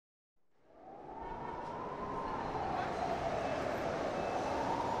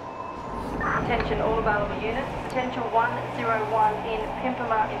Attention all available units. Potential 101 in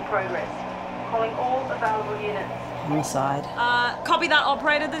Pimpama in progress. Calling all available units. On the side. Copy that,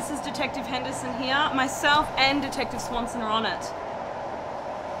 operator. This is Detective Henderson here. Myself and Detective Swanson are on it.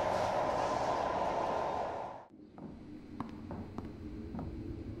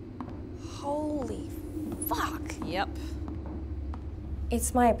 Holy fuck. Yep.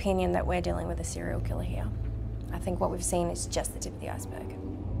 It's my opinion that we're dealing with a serial killer here. I think what we've seen is just the tip of the iceberg.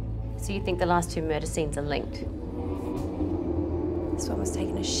 So you think the last two murder scenes are linked? This one was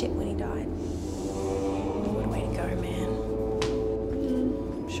taking a shit when he died. What a way to go, man.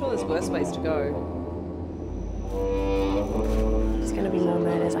 I'm sure there's worse ways to go. There's gonna be more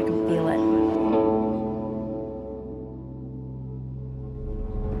murders, I can feel it.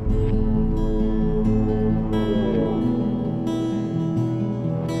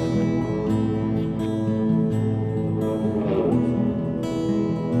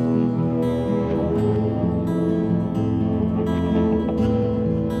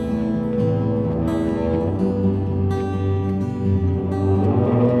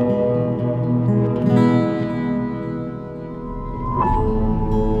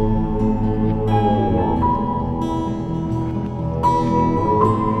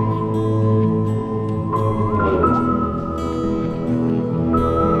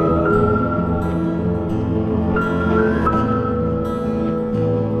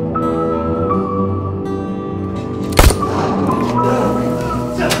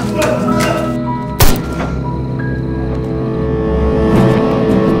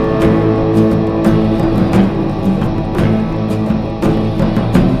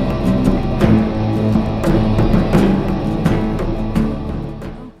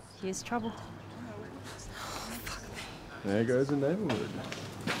 Here's trouble. There goes the neighborhood.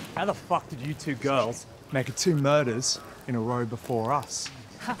 How the fuck did you two girls make it 2 murders in a row before us?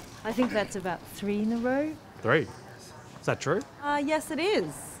 I think that's about 3 in a row. 3? Is that true? Yes, it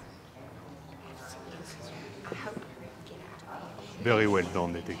is. Very well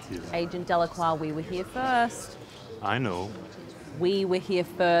done, detective. Agent Delacroix, we were here first. I know. We were here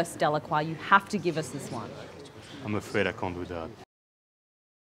first, Delacroix. You have to give us this one. I'm afraid I can't do that.